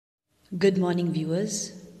Good morning,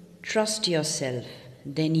 viewers. Trust yourself,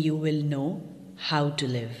 then you will know how to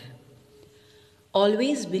live.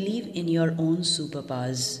 Always believe in your own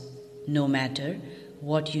superpowers. No matter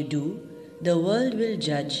what you do, the world will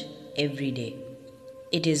judge every day.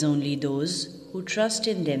 It is only those who trust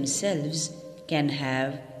in themselves can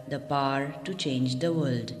have the power to change the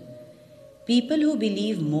world. People who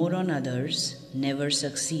believe more on others never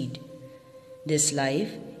succeed. This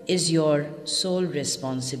life is your sole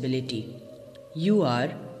responsibility. You are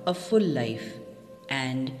a full life,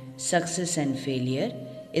 and success and failure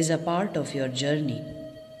is a part of your journey.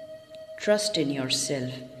 Trust in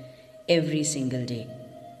yourself every single day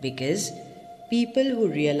because people who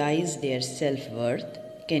realize their self worth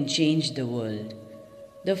can change the world.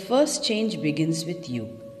 The first change begins with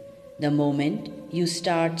you. The moment you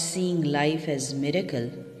start seeing life as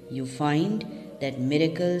miracle, you find that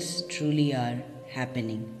miracles truly are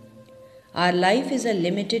happening. Our life is a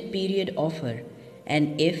limited period offer,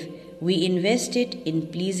 and if we invest it in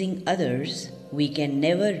pleasing others, we can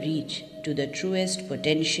never reach to the truest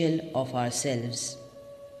potential of ourselves.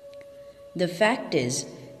 The fact is,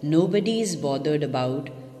 nobody is bothered about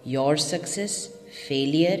your success,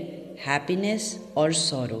 failure, happiness, or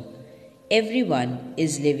sorrow. Everyone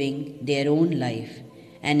is living their own life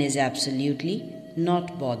and is absolutely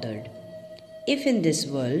not bothered. If in this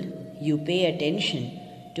world you pay attention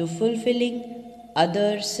to fulfilling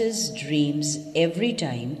others' dreams every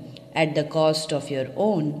time at the cost of your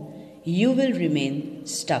own, you will remain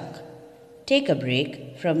stuck. Take a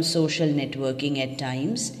break from social networking at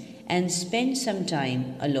times and spend some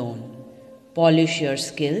time alone. Polish your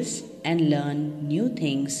skills and learn new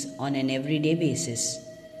things on an everyday basis.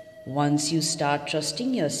 Once you start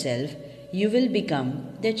trusting yourself, you will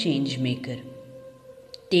become the change maker.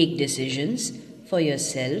 Take decisions for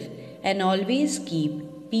yourself and always keep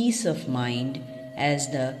peace of mind as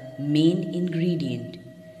the main ingredient.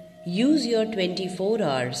 Use your 24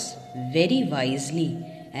 hours very wisely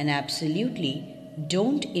and absolutely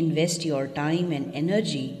don't invest your time and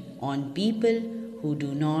energy on people who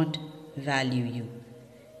do not value you.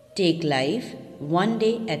 Take life one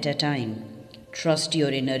day at a time. Trust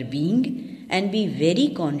your inner being and be very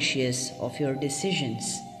conscious of your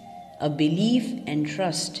decisions. A belief and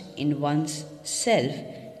trust in one's self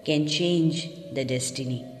can change the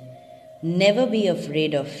destiny. Never be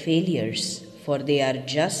afraid of failures, for they are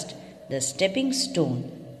just the stepping stone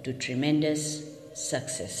to tremendous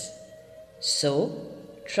success. So,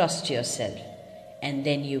 trust yourself, and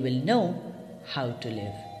then you will know how to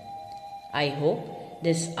live. I hope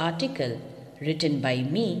this article written by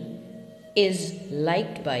me is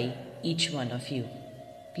liked by each one of you.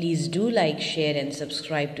 Please do like, share and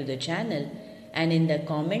subscribe to the channel, and in the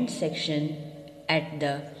comment section at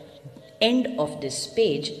the end of this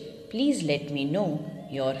page, please let me know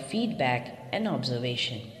your feedback and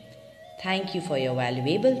observation. Thank you for your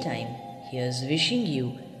valuable time. Here's wishing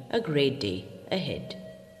you a great day ahead.